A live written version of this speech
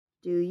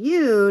Do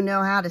you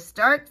know how to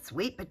start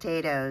sweet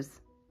potatoes?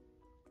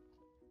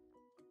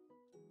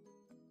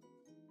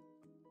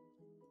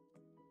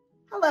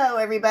 Hello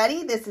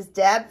everybody, this is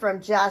Deb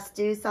from Just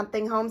Do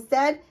Something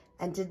Homestead,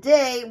 and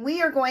today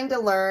we are going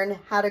to learn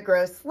how to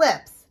grow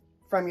slips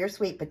from your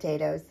sweet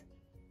potatoes.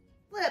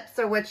 Slips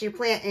are what you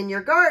plant in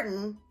your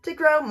garden to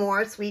grow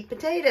more sweet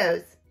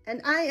potatoes.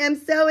 And I am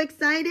so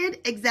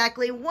excited.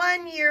 Exactly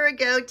 1 year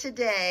ago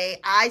today,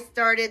 I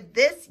started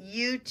this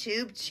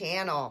YouTube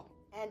channel.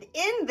 And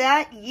in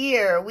that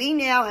year, we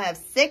now have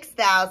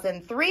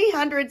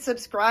 6,300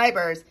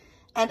 subscribers,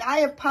 and I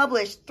have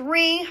published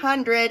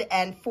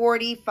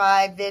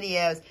 345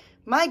 videos.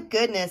 My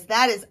goodness,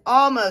 that is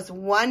almost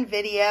one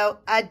video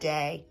a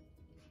day.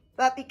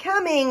 But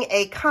becoming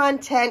a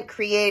content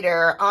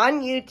creator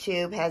on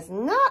YouTube has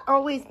not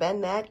always been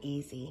that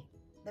easy.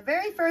 The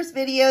very first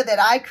video that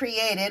I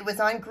created was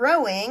on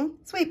growing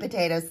sweet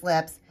potato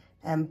slips,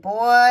 and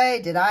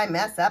boy, did I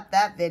mess up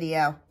that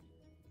video.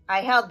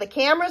 I held the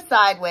camera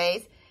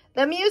sideways,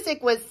 the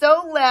music was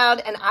so loud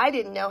and I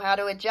didn't know how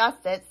to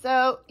adjust it,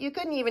 so you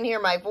couldn't even hear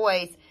my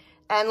voice.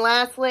 And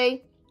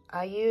lastly,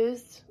 I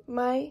used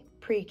my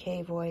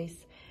pre-K voice,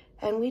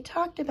 and we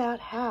talked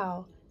about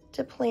how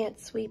to plant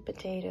sweet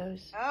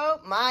potatoes. Oh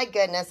my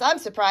goodness, I'm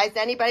surprised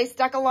anybody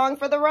stuck along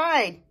for the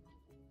ride.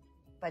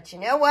 But you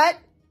know what?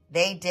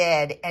 They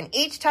did, and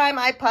each time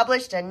I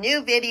published a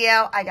new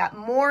video, I got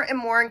more and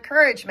more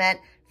encouragement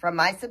from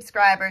my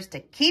subscribers to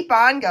keep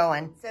on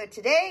going. So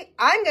today,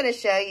 I'm going to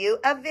show you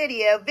a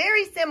video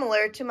very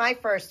similar to my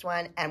first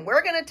one, and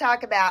we're going to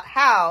talk about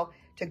how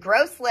to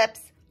grow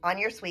slips on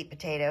your sweet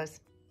potatoes.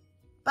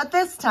 But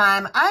this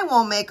time, I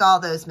won't make all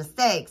those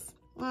mistakes,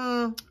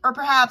 or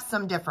perhaps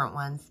some different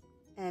ones.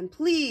 And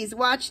please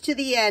watch to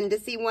the end to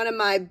see one of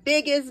my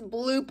biggest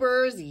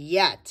bloopers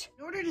yet.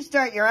 In order to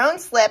start your own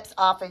slips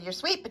off of your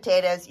sweet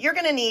potatoes, you're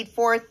going to need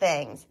 4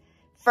 things.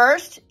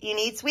 First, you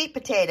need sweet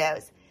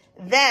potatoes.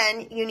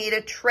 Then you need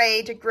a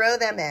tray to grow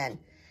them in.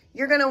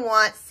 You're going to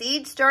want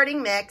seed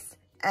starting mix,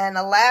 and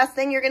the last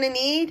thing you're going to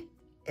need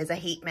is a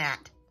heat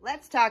mat.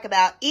 Let's talk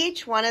about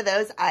each one of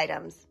those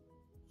items.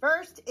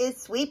 First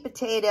is sweet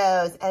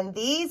potatoes, and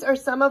these are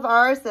some of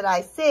ours that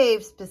I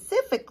saved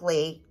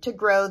specifically to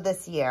grow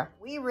this year.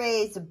 We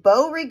raised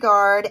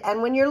Beauregard,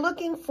 and when you're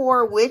looking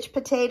for which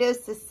potatoes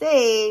to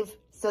save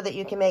so that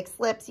you can make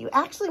slips, you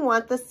actually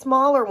want the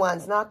smaller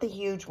ones, not the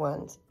huge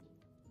ones.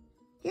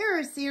 Here are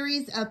a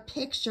series of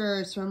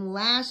pictures from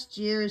last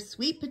year's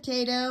sweet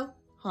potato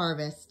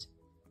harvest.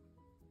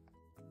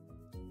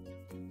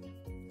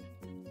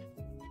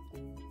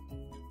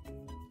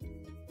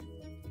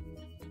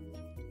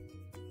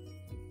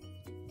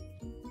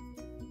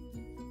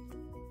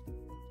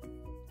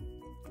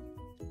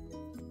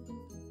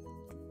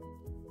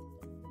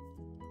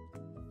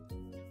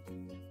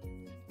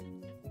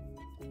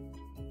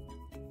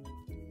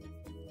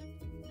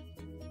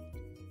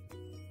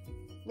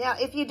 Now,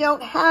 if you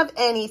don't have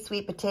any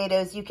sweet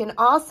potatoes, you can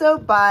also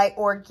buy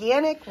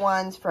organic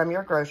ones from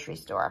your grocery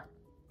store.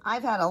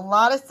 I've had a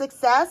lot of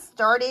success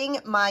starting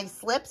my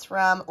slips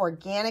from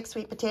organic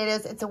sweet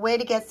potatoes. It's a way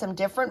to get some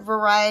different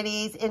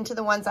varieties into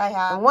the ones I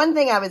have. And one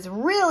thing I was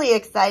really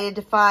excited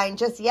to find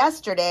just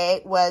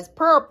yesterday was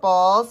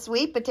purple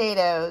sweet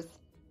potatoes.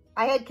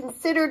 I had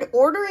considered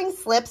ordering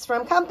slips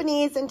from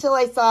companies until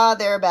I saw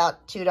they're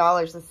about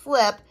 $2 a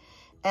slip,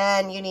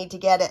 and you need to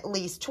get at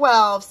least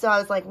 12. So I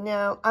was like,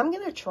 no, I'm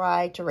going to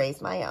try to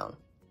raise my own.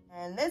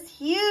 And this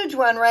huge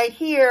one right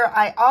here,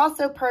 I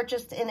also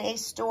purchased in a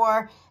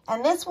store.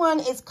 And this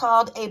one is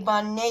called a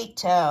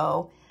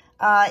Bonito.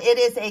 It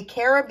is a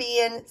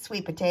Caribbean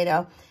sweet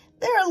potato.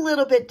 They're a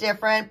little bit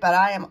different, but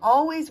I am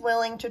always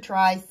willing to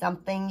try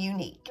something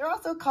unique. They're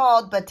also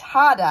called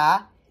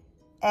Batata.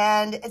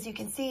 And as you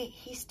can see,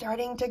 he's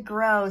starting to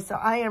grow. So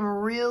I am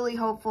really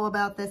hopeful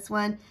about this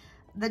one.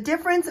 The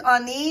difference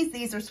on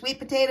these are sweet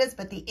potatoes,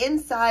 but the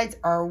insides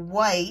are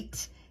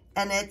white,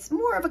 and it's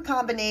more of a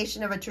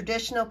combination of a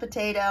traditional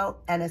potato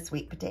and a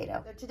sweet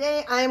potato. So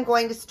today I am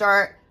going to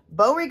start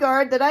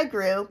Beauregard that I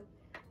grew,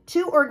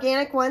 2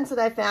 organic ones that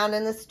I found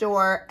in the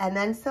store, and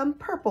then some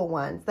purple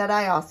ones that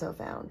I also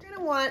found. You're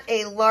going to want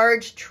a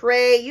large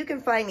tray. You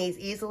can find these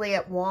easily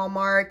at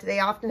Walmart.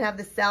 They often have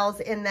the cells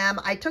in them.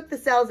 I took the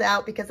cells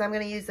out because I'm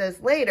going to use those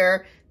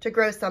later to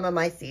grow some of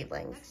my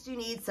seedlings. Next, you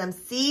need some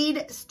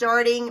seed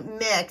starting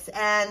mix,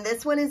 and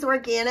this one is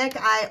organic.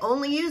 I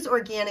only use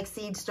organic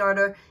seed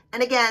starter,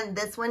 and again,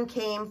 this one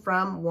came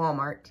from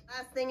Walmart.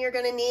 Last thing you're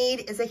gonna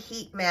need is a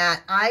heat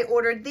mat. I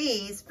ordered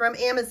these from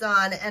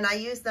Amazon, and I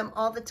use them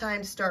all the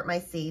time to start my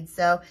seeds.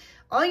 So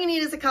all you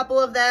need is a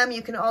couple of them.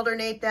 You can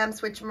alternate them,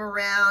 switch them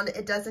around.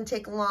 It doesn't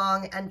take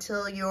long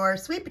until your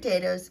sweet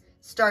potatoes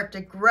start to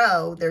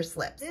grow their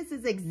slips. This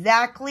is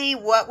exactly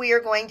what we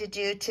are going to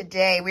do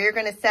today. We are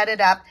going to set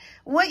it up.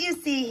 What you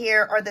see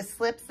here are the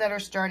slips that are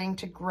starting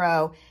to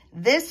grow.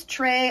 This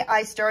tray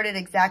I started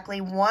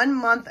exactly 1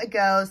 month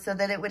ago so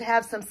that it would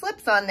have some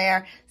slips on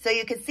there so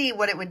you could see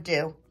what it would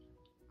do.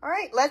 All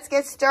right, let's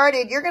get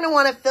started. You're going to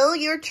want to fill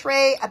your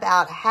tray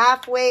about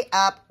halfway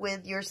up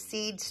with your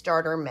seed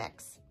starter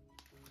mix.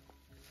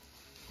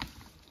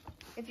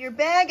 If your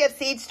bag of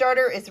seed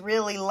starter is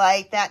really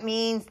light, that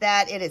means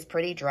that it is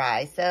pretty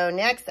dry. So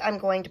next I'm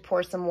going to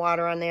pour some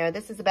water on there.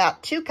 This is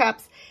about 2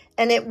 cups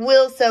and it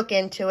will soak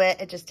into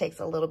it. It just takes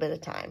a little bit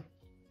of time.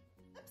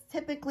 Slips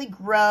typically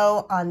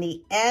grow on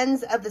the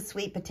ends of the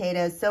sweet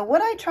potatoes. So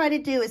what I try to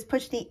do is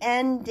push the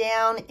end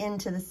down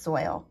into the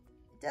soil.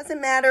 It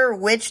doesn't matter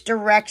which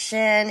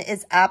direction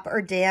is up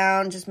or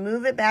down. Just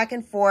move it back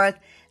and forth.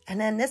 And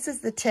then this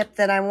is the tip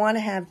that I want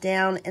to have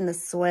down in the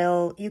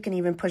soil. You can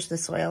even push the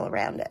soil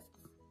around it.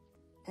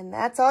 And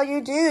that's all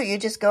you do. You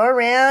just go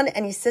around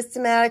and you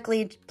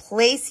systematically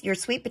place your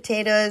sweet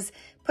potatoes,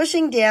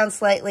 pushing down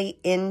slightly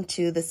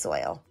into the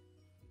soil.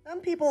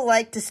 Some people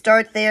like to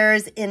start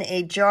theirs in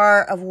a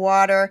jar of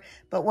water,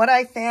 but what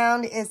I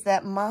found is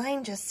that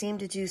mine just seem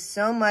to do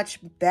so much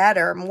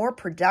better, more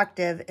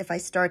productive if I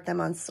start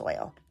them on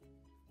soil.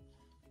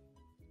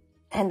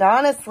 And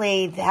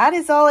honestly, that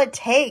is all it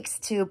takes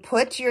to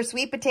put your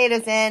sweet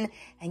potatoes in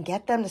and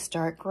get them to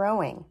start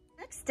growing.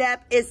 Next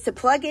step is to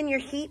plug in your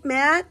heat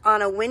mat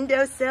on a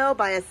windowsill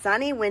by a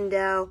sunny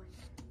window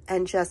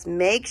and just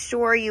make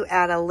sure you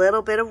add a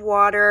little bit of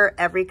water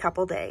every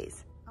couple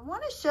days. I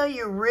want to show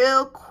you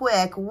real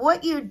quick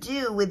what you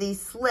do with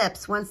these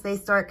slips once they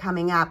start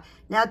coming up.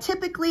 Now,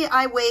 typically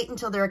I wait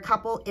until they're a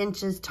couple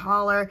inches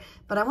taller,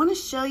 but I want to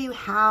show you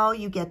how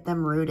you get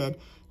them rooted,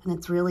 and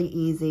it's really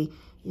easy.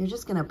 You're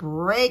just going to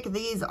break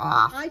these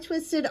off. I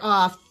twisted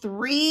off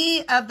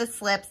 3 of the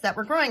slips that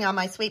were growing on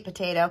my sweet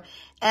potato,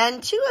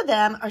 and 2 of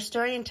them are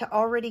starting to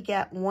already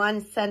get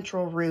 1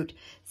 central root.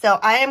 So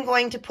I am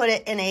going to put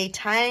it in a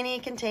tiny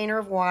container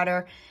of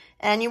water,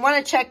 and you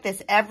want to check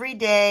this every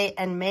day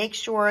and make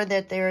sure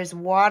that there is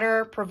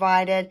water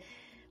provided.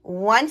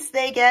 Once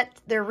they get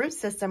their root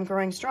system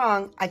growing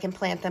strong, I can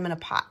plant them in a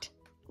pot.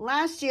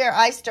 Last year,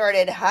 I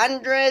started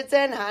hundreds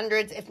and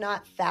hundreds, if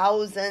not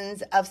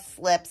thousands, of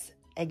slips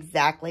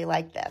exactly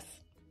like this.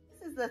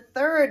 This is the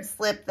 3rd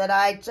slip that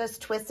I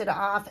just twisted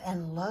off,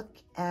 and look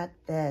at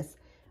this.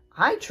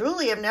 I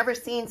truly have never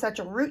seen such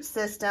a root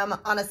system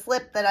on a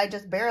slip that I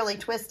just barely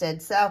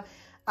twisted. So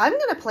I'm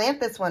going to plant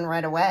this one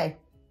right away.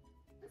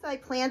 Once I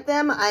plant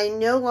them, I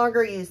no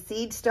longer use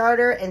seed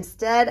starter.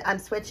 Instead, I'm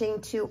switching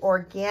to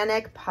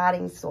organic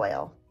potting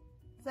soil.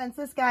 Since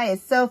this guy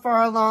is so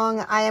far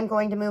along, I am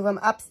going to move him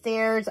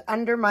upstairs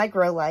under my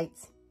grow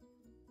lights.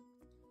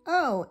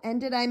 Oh,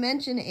 and did I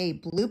mention a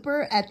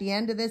blooper at the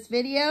end of this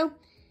video?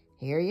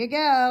 Here you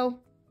go.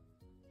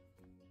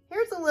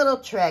 Here's a little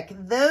trick.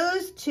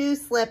 Those 2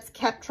 slips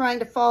kept trying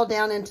to fall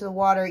down into the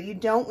water. You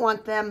don't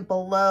want them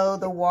below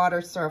the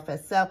water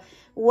surface. So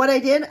what I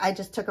did, I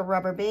just took a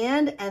rubber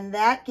band, and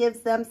that gives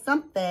them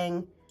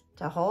something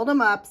to hold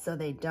them up so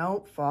they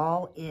don't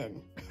fall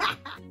in.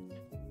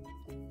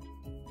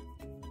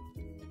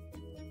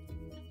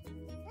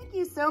 Thank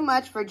you so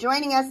much for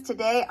joining us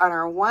today on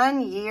our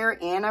 1-year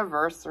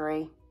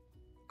anniversary.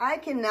 I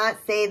cannot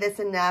say this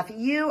enough.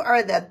 You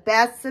are the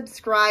best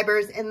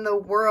subscribers in the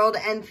world,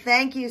 and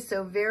thank you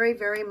so very,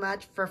 very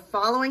much for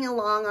following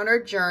along on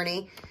our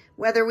journey.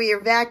 Whether we are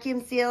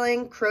vacuum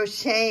sealing,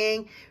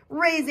 crocheting,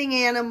 raising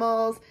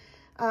animals,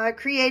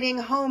 creating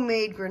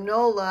homemade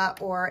granola,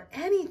 or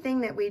anything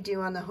that we do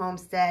on the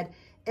homestead,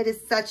 it is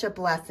such a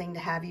blessing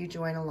to have you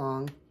join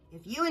along.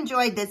 If you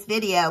enjoyed this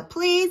video,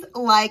 please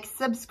like,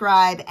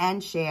 subscribe,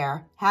 and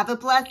share. Have a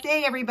blessed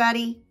day,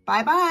 everybody.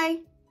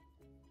 Bye-bye.